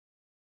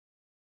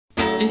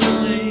It's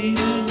late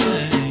at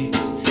night,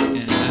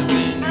 and I've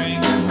been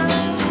drinking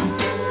hard.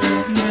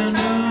 Now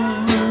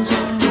dogs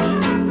on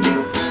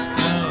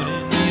out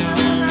in the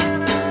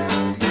yard.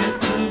 At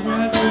the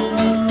bright full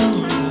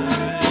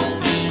moonlight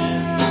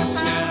in the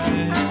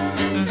sky,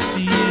 I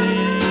see it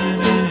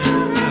and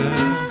I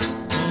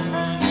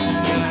want to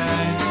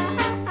die.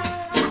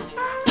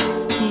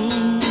 Full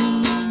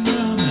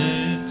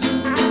vomit,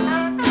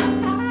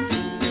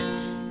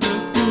 the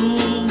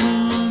full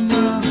moon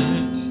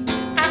vomit.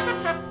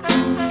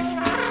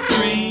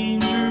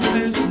 Stranger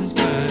passes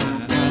by,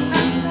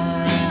 holler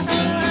and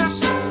fuss,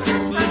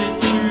 but it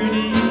sure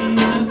ain't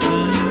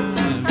nothing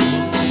I want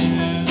to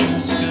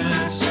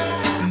discuss.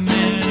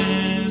 Mad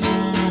as a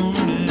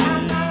hornet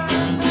and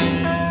drunk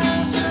as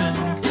a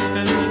skunk,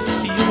 and I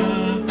see the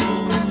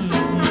full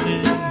moon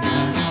and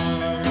my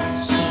heart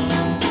is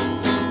sunk.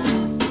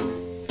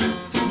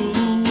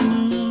 Full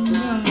moon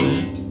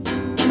vomit,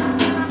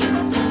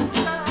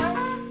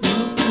 the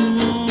full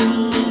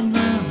moon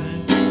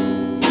vomit.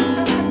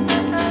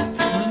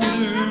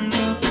 Under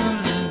a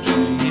pine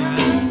tree, I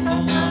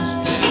almost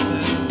pass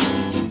out.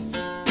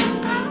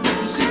 Look up at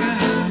the sky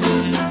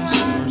and the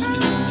stars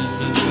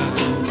spinning about.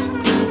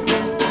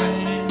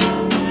 Right in the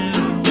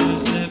middle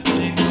was that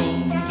big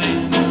old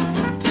damn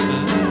moon. I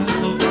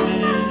hope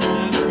and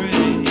I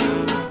pray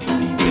I'll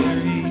be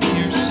buried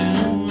here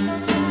soon.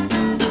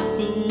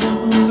 Full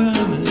moon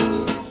vomit,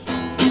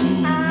 full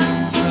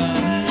moon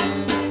vomit,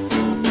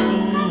 full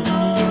moon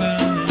vomit.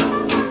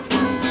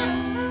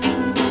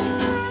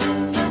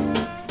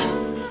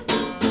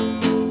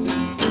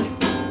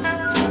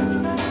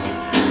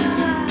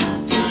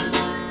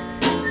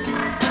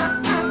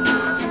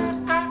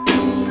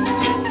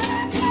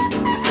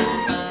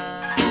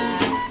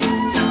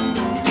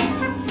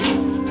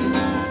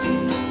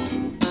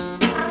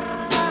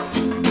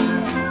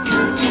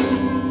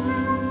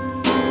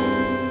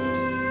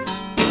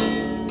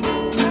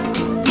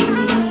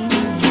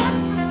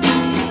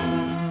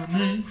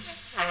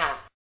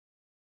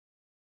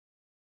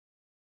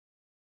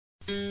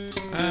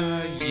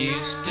 I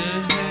used to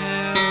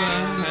have a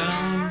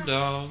hound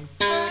dog,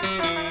 a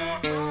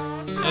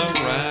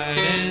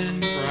right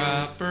and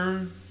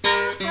proper.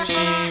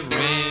 She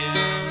ran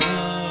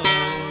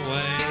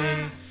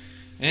away,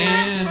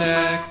 and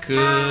I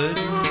could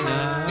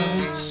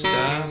not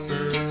stop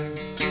her.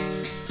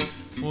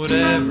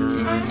 Whatever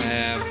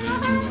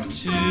happened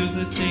to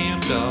the damn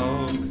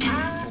dog?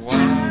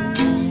 Why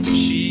won't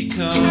she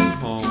come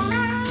home?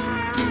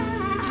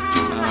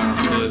 I'm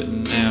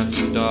putting out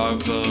some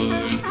dog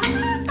food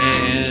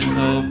and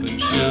hoping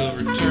she'll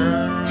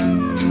return.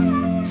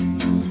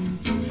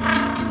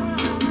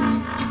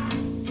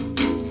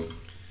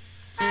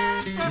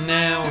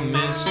 Now I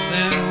miss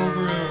that old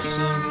girl,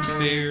 something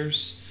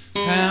fierce.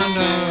 Pound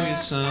dog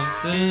is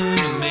something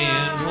a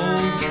man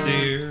holds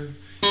dear.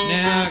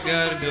 Now I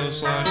gotta go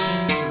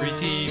sloshing to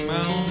reteat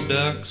my own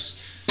ducks.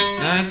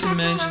 Not to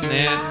mention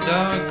that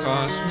dog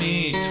cost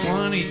me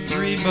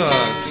 23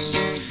 bucks.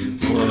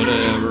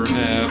 Whatever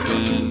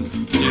happened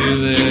to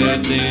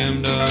that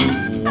damn dog?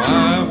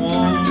 Why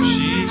won't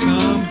she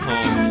come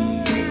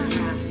home?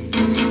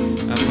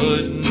 I'm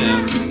putting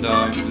out some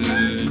dog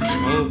food,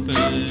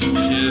 hoping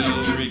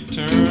she'll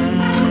return.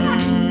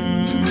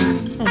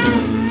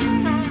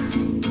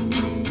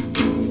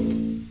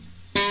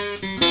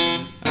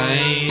 I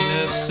ain't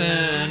a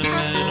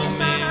sentimental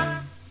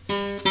man,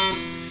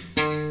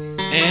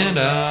 and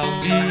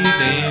I'll be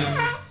damned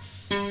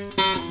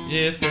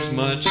if there's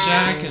much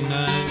I can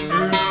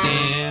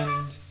understand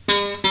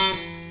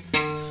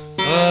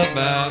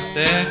about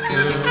that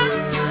girl.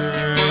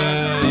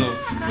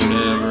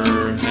 Whatever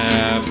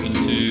happened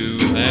to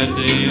that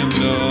damn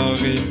dog?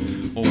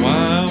 And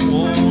why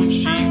won't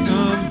she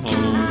come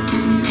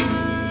home?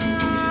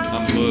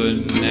 I'm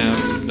putting out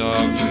some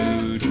dog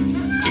food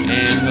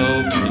and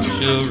hoping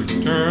she'll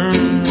return.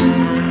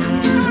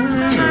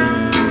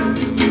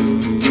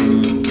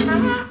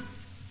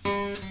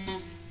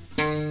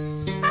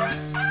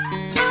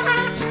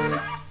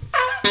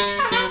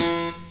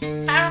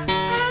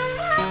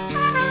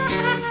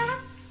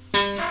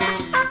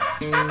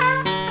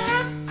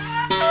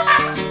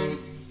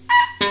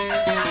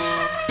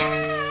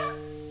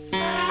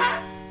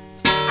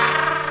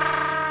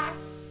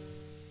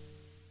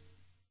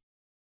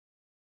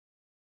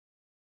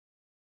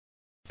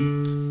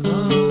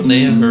 I'll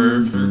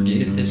never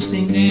forget this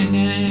thing that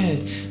night.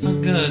 My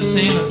guts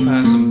and a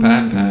possum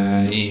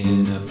pie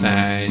in a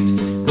fight.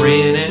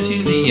 Ran out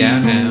to the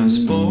outhouse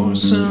for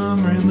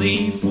some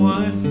relief.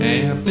 What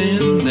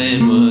happened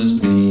then was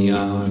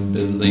beyond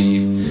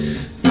belief.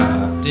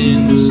 Popped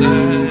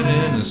inside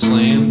and I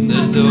slammed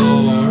the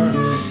door.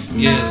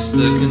 Guess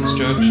the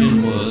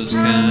construction was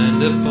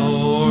kinda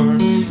poor,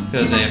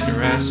 'cause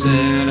after I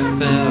said I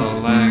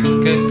felt like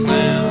a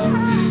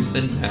clown,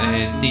 the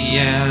night the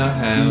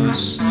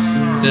outhouse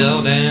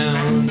fell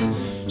down.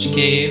 She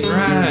caved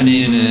right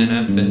in and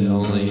I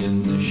fell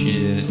in the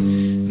shit.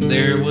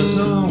 There was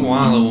a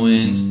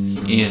wallowing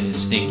in a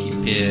stinky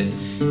pit.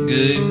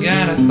 Good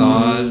God, I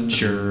thought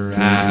sure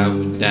I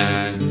would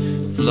die,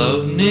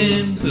 floating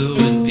in poo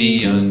and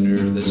me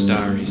under the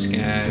starry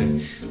sky.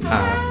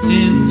 Hopped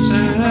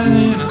inside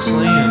and I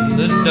slammed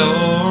the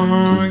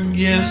door.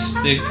 Guess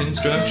the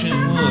construction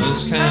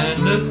was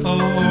kinda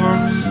poor,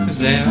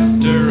 'cause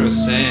after I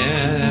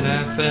sat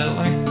I felt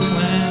like a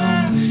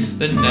clown.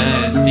 The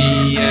night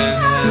the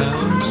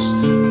outhouse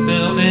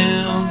fell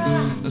down,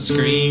 I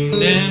screamed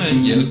and I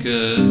yelled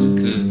 'cause I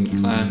couldn't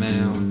climb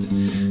out.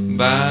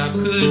 Bob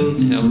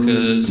couldn't help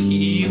 'cause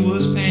he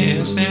was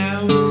passed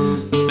out.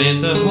 Spent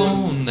the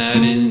whole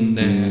night in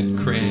that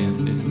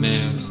cramped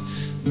mess.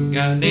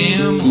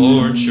 Goddamn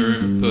Lord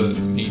sure put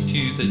me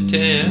to the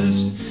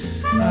test.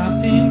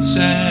 Hopped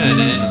inside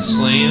and I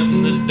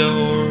slammed the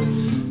door.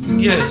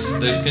 Yes,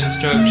 the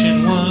construction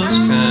was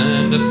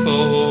kinda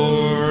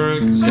poor,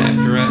 'cause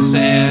after I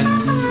sat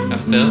I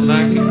felt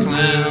like a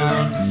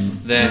clown.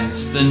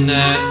 That's the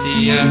night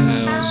the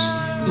outhouse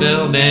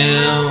fell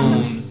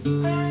down.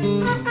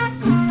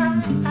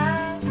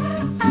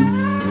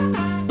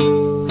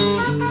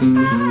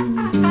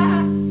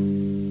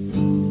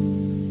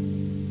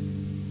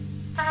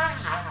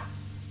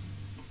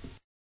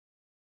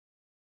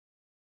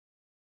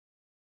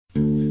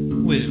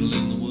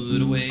 Whittling the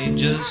wood away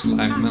just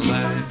like my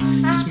life.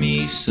 Just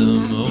me,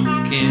 some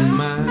oak, and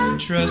my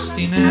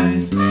trusty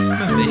knife.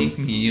 Might make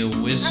me a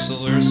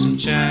whistle or some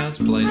child's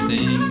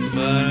plaything,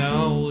 but I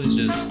always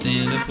just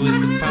end up with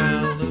a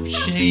pile of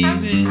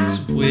shavings.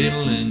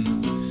 Whittling,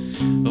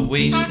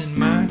 wasting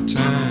my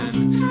time.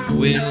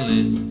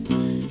 Whittling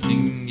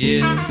and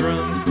getting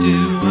drunk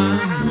too.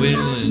 I'm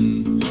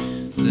whittling.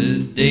 The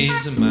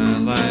days of my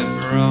life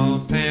are all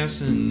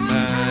passing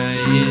by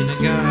in a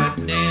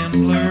goddamn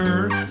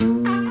blur.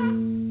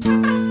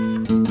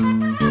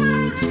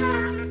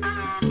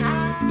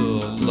 The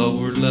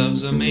Lord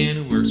loves a man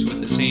who works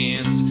with his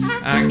hands.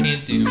 I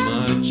can't do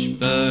much,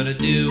 but I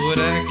do what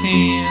I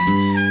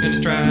can.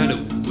 Gonna try to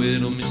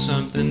whittle me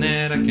something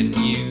that I can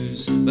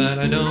use, but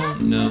I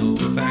don't know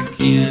if I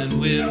can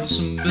whittle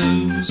some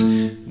booze.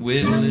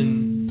 Whittling,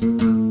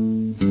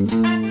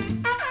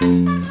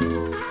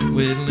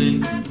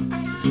 whittling,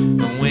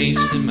 I'm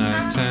wasting my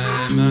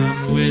time.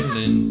 I'm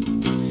whittling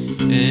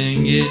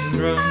and getting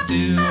drunk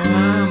too.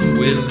 I'm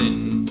whittling.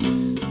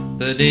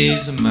 The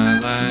days of my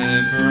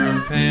life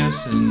are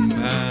passing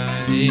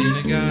by in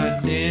a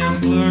goddamn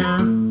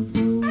blur.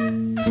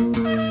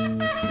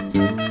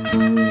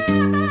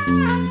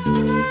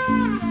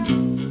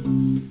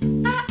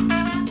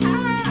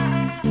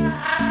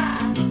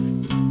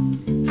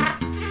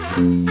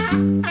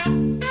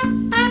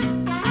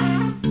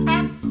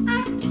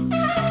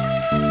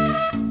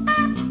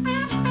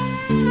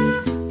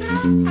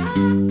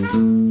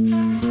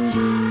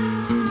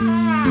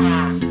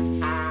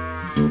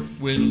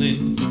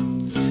 Whittling,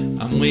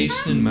 I'm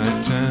wasting my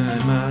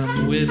time.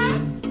 I'm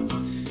whittling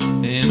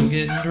and I'm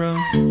getting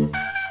drunk.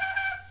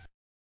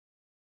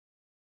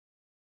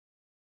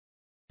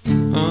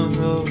 Hung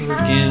over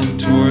again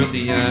toward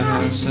the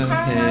outhouse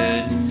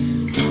ahead.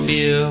 I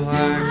feel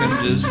like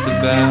I'm just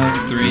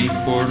about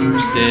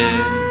 3/4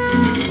 dead.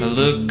 I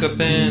look up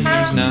and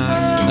there's not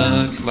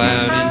a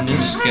cloud in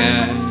the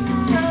sky.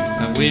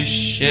 I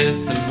wish at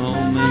the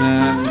moment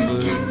I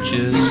would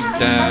just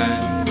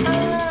die.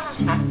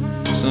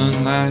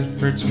 Sunlight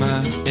hurts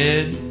my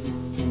head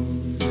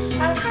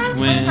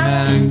when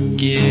I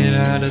get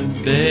out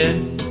of bed.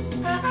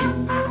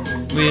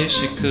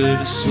 Wish I could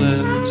have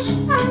slept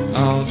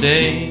all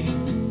day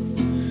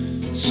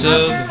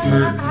so the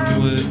hurt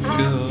would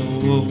go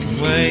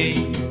away.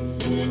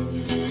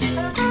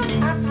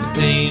 The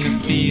pain I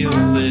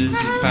feel is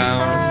a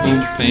powerful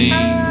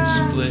pain,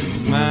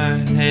 splitting my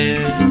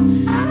head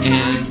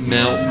and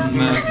melting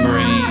my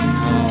brain.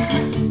 I'll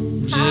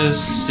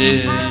just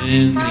sit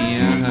in the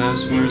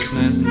outhouse where it's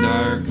nice and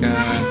dark.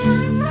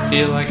 I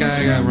feel like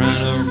I got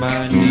run over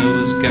by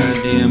Noah's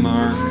goddamn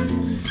ark.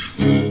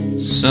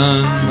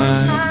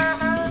 Sunlight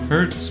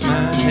hurts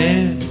my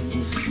head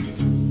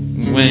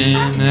when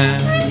I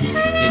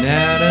get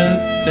out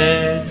of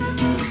bed.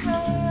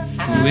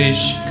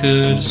 Wish I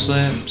could have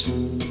slept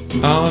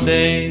all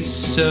day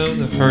so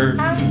the hurt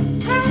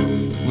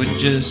would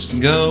just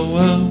go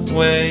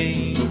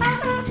away.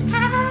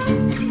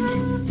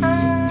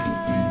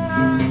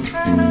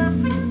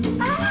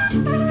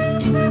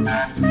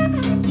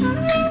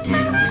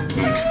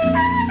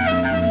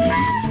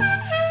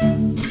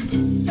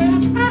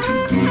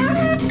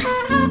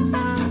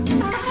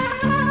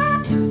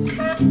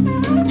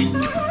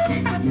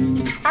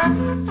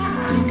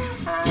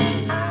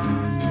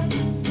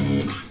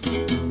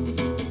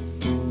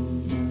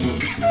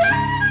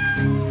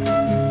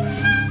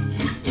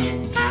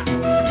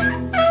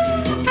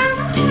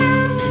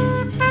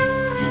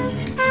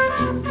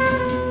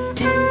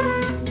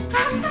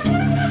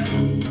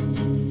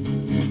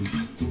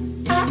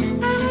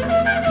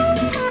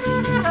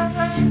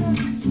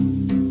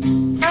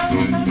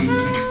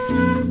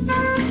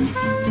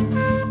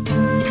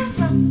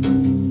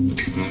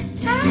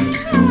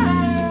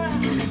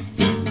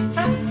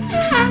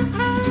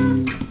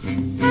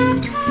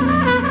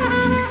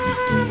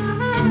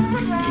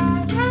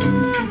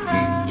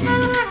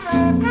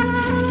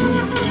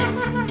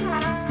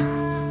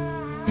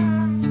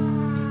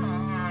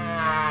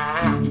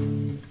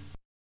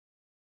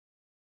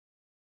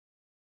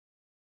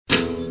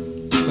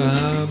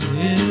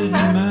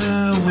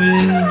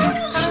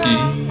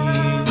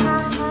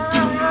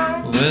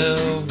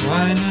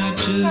 Why not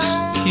just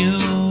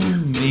kill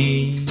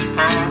me?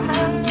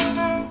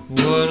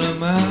 What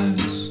am I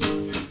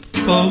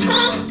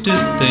supposed to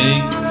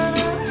think?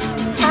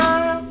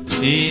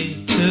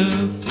 He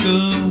took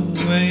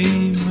away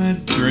my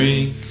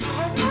drink.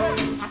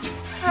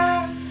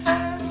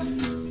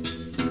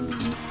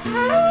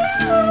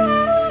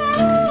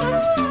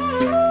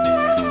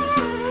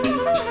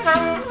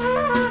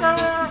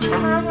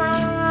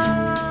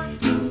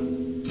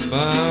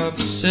 Bob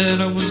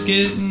said I was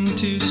getting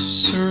too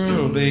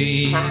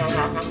surly.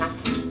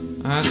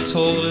 I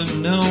told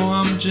him no,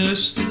 I'm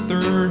just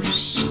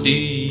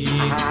thirsty.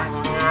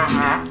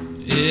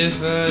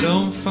 If I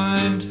don't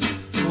find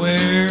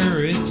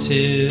where it's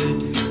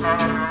hid,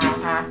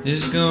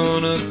 is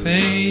gonna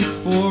pay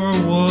for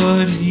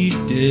what he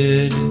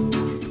did.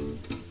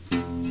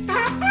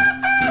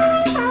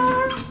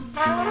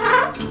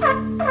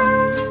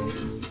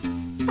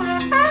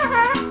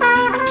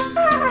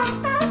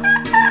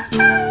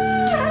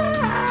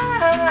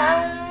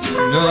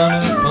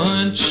 Gonna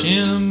punch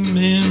him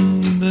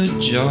in the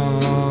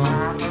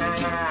jaw.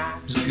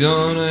 He's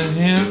gonna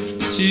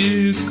have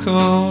to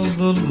call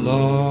the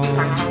law,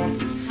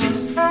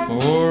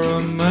 or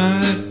I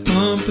might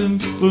pump him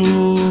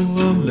full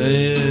of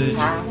lead,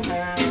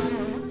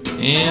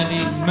 and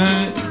he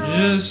might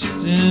just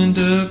end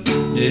up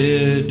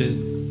dead.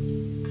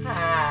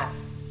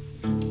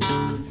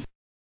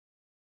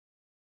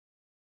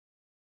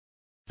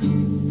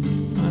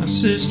 My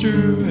sister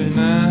and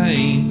I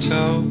ain't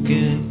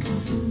talking,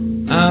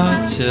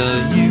 I'll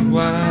tell you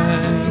why.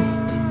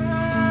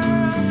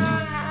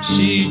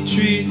 She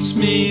treats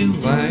me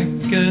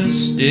like a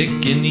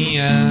stick in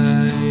the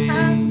eye.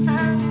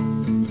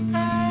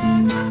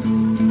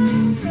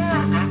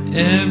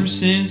 Ever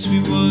since we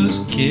was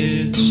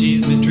kids,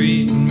 she's been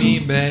treating me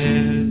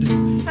bad.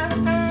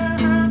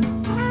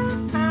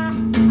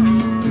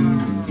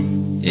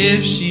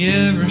 If she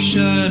ever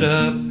shut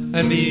up,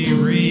 I'd be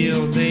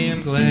real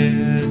damn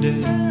glad.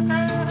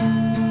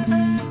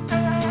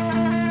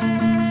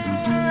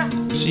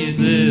 She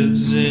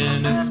lives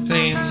in a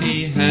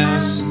fancy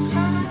house,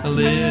 I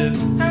live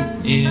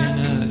in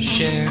a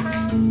shack.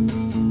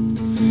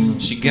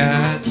 She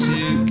got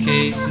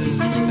suitcases,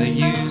 I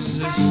use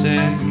a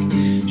sack.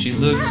 She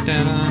looks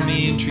down on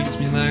me and treats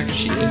me like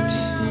shit.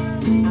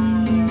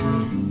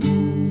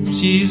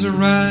 She's a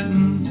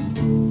rotten,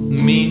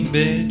 mean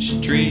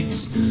bitch,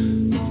 treats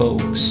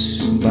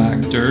folks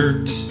like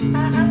dirt.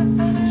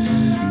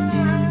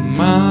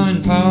 Ma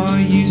and Pa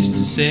used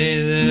to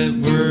say that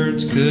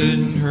words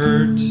couldn't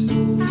hurt,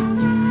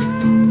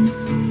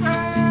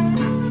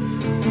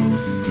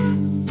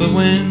 but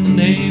when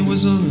they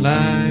was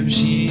alive,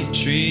 she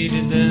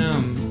treated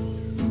them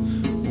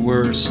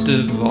worst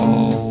of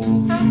all.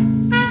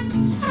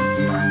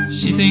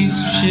 She thinks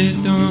her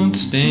shit don't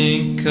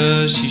stink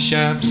 'cause she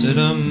shops at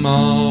a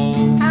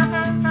mall.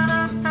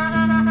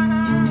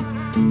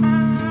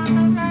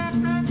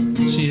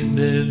 She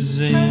lives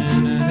in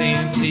a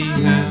fancy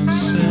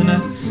house and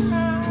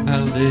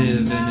I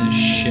live in a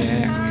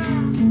shack.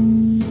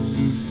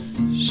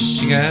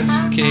 She got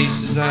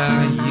suitcases,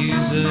 I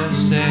use a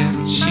sack.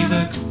 She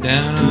looks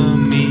down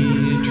on me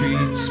and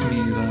treats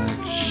me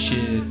like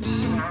shit.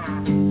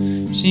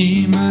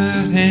 She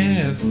might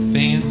have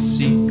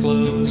fancy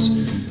clothes,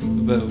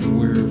 but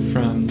we're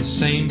from the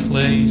same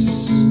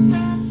place.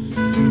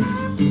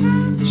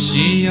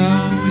 She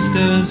always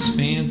does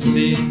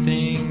fancy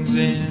things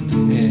and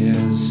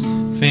has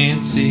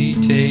fancy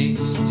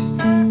taste,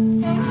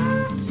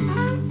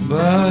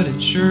 but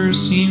it sure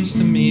seems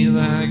to me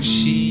like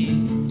she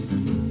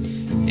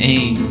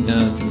ain't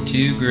nothing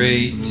too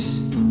great.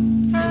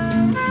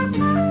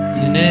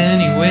 And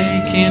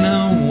anyway, can't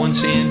no one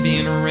stand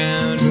being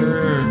around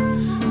her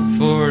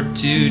for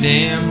too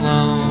damn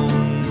long.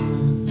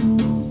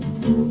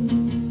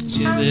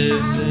 She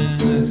lives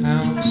in a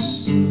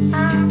house,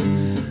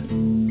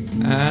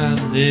 I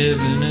live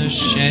in a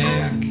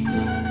shack.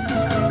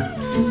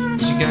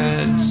 She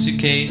got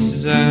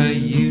suitcases, I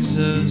use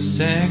a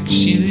sack.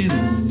 She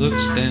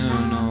looks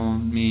down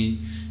on me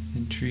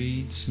and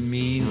treats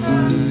me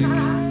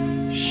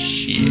like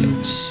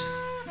shit.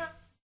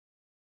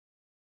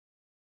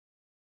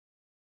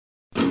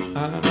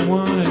 I don't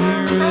wanna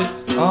hear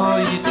it, all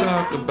you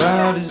talk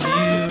about is you.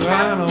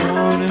 I don't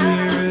wanna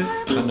hear it,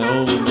 I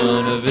know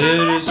none of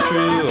it is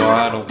true.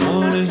 I don't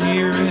wanna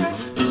hear it,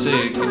 I'm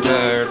sick and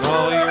tired of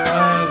all your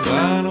lies.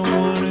 I don't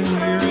wanna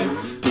hear it,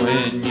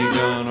 when you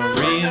gonna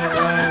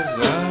realize?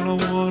 I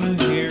don't wanna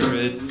hear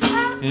it,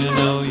 you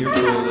know you're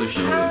full of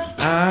shit.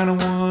 I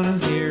don't wanna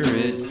hear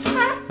it,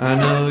 I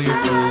know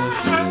you're full of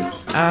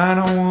shit. I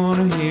don't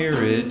wanna hear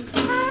it,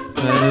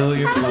 I know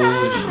you're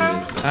full of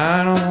shit.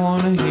 I don't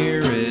wanna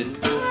hear it,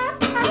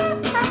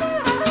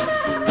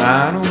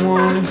 I don't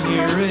wanna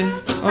hear it,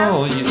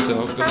 all you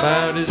talk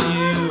about is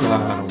you.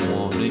 I don't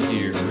wanna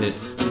hear it,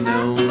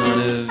 no, none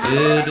of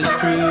it is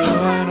true.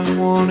 I don't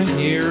wanna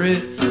hear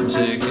it, I'm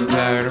sick and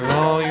tired of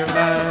all your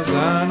lies.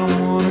 I don't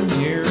wanna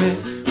hear it,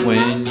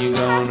 when you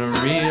gonna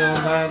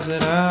realize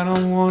that? I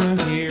don't wanna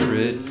hear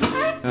it,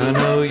 I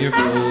know you're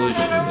full of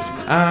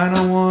shit. I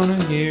don't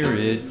wanna hear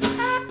it.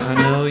 I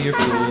know you're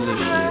full of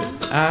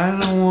shit. I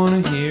don't wanna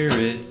hear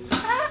it.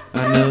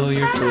 I know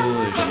you're full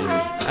of shit.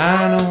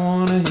 I don't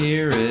wanna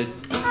hear it.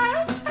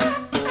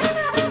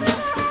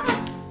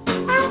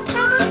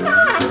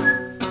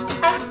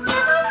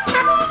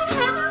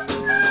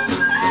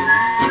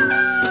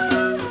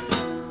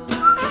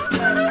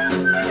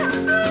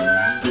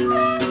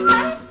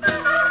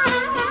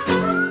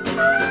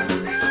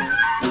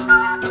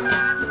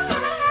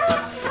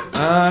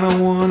 I don't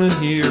wanna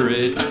hear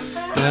it.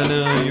 I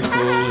know you're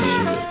full of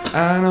shit.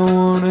 I don't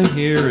wanna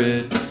hear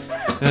it.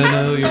 I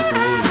know you're full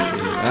of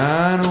shit.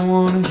 I don't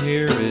wanna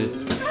hear it.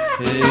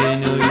 Hey, I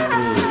know you're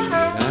full of shit. I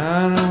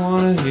don't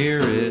wanna hear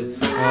it.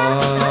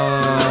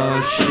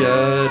 Oh,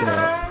 shut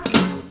up.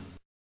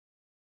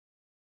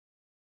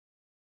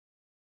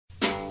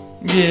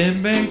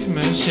 Get back to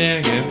my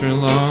shack after a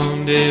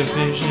long day of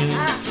fishing.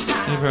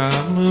 The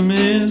problem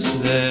is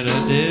that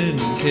I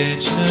didn't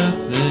catch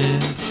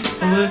nothing.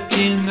 I look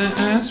in the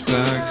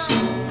icebox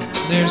and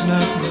there's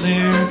nothing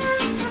there.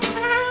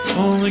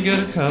 Only got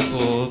a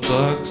couple of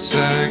bucks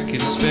I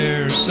can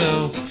spare,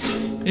 so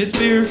it's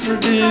beer for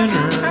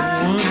dinner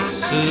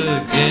once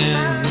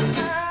again.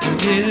 I'm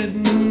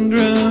getting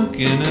drunk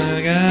and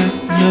I got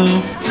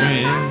no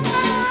friends.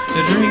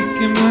 They're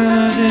drinking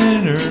my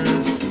dinner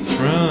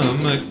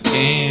from a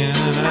can.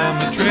 I'm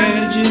a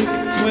tragic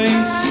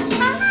waste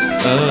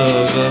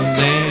of a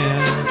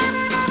man.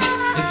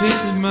 It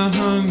fixes my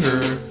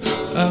hunger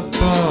up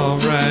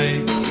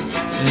alright. I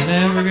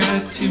never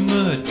got too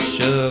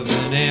much of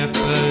an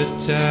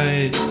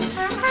appetite,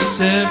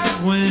 except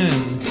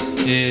when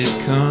it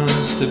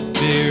comes to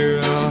beer.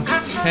 I'll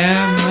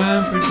have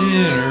mine for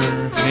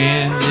dinner,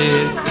 hand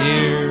it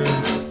here.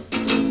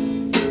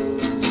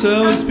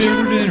 So it's beer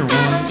for dinner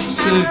once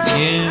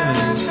again.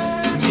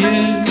 I'm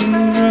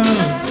getting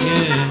drunk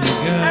and I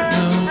got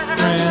no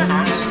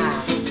friends.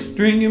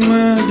 Drinking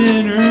my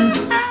dinner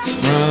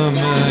from a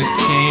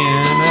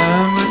can.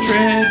 I'm a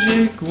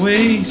tragic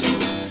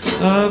waste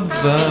of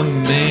a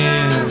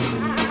man.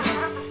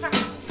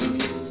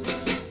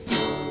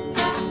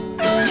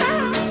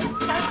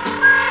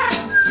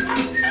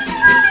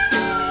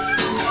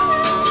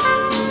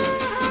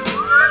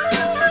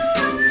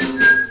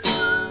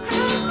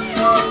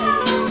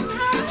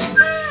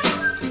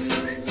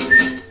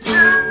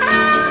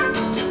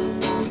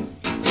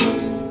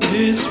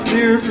 It's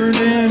beer for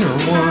dinner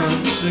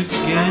once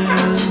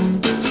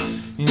again.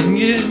 I'm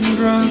getting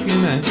drunk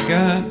and I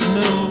got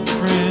no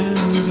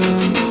friends.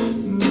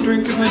 I'm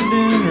drinking my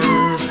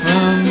dinner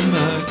from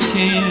a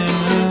can.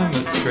 I'm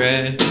a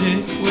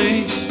tragic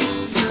waste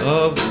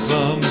of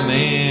a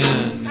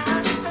man.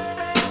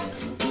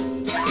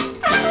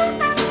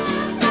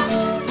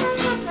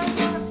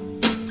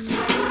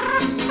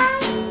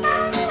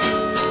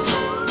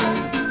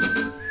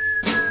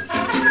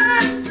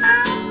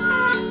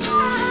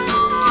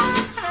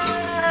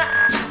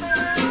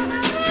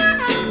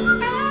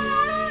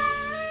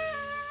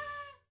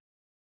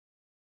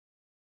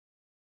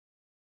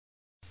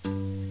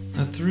 I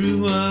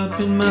threw up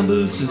in my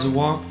boots as I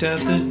walked out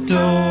the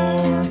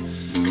door,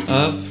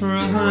 up for a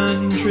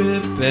hunting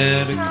trip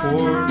at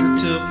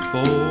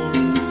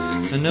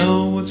 3:45. I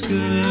know what's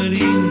good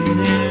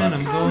eating and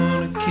I'm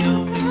gonna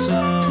kill me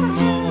some.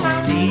 All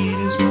I need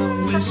is my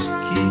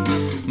whiskey,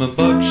 my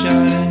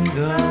buckshot and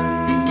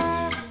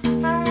gun.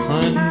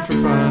 Hunting for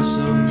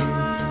possum,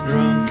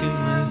 drunk in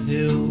the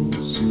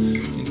hills,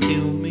 and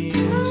kill me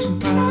some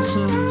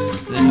possum,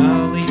 then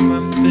I'll eat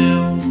my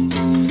fill.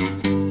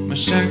 My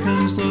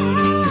shotgun's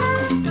loaded,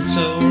 and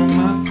so are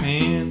my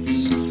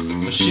pants.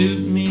 But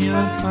shoot me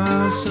a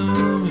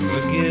possum if I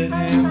get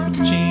half a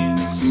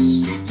chance.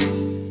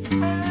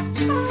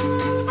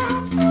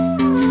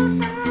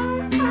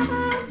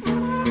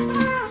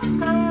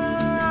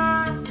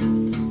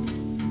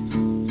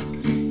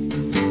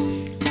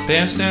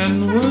 Passed out in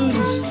the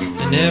woods,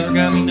 and never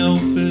got me no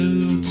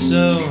food,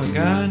 so I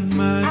got in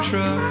my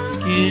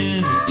truck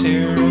in a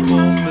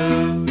terrible mood.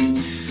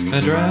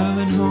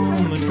 Driving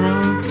home a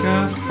drunk,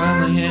 I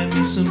finally had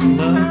me some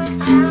luck.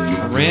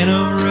 I ran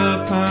over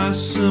a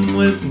possum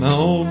with my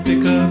old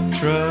pickup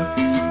truck.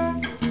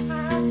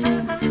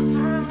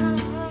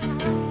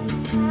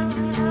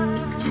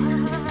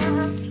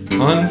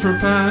 Hunting for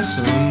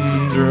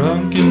possum,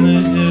 drunk in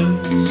the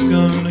hills,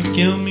 gonna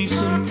kill me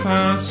some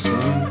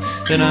possum,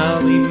 then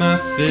I'll eat my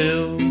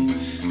fill.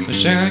 My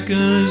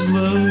shotgun is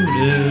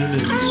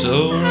loaded and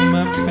so are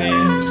my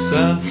pants.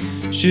 I'll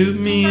shoot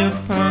me a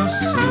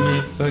possum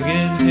if I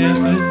get half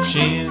a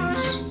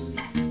chance.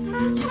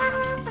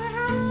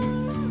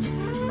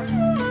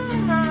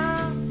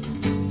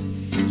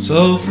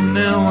 So from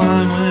now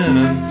on, when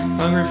I'm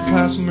hungry for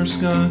possum or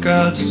skunk,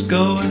 I'll just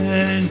go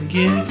ahead and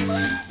get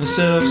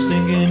myself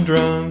stinking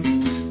drunk.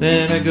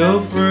 Then I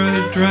go for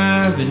a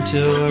drive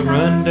until I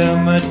run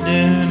down my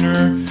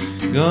dinner.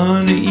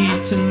 Gonna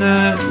eat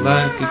tonight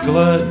like a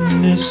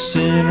gluttonous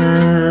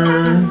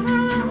sinner.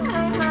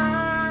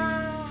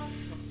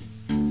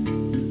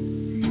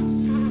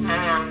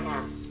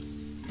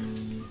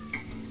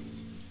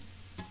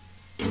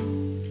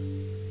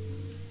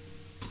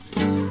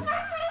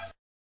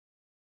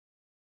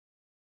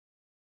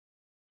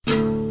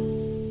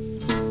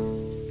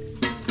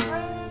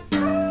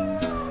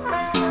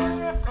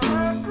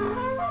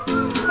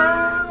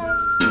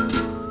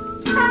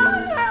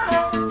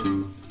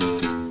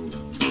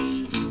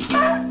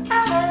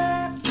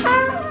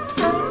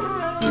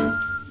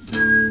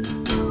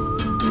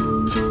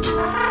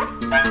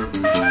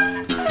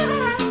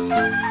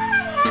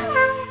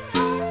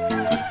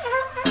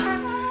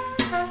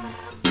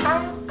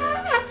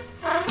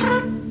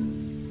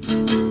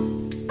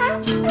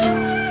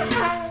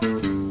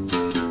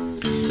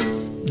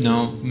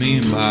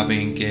 and Bob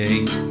ain't gay.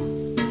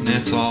 And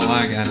that's all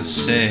I gotta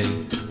say.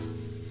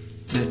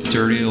 That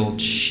dirty old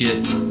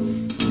shit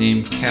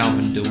named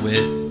Calvin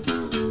DeWitt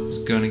is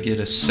gonna get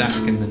a sack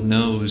in the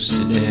nose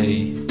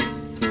today.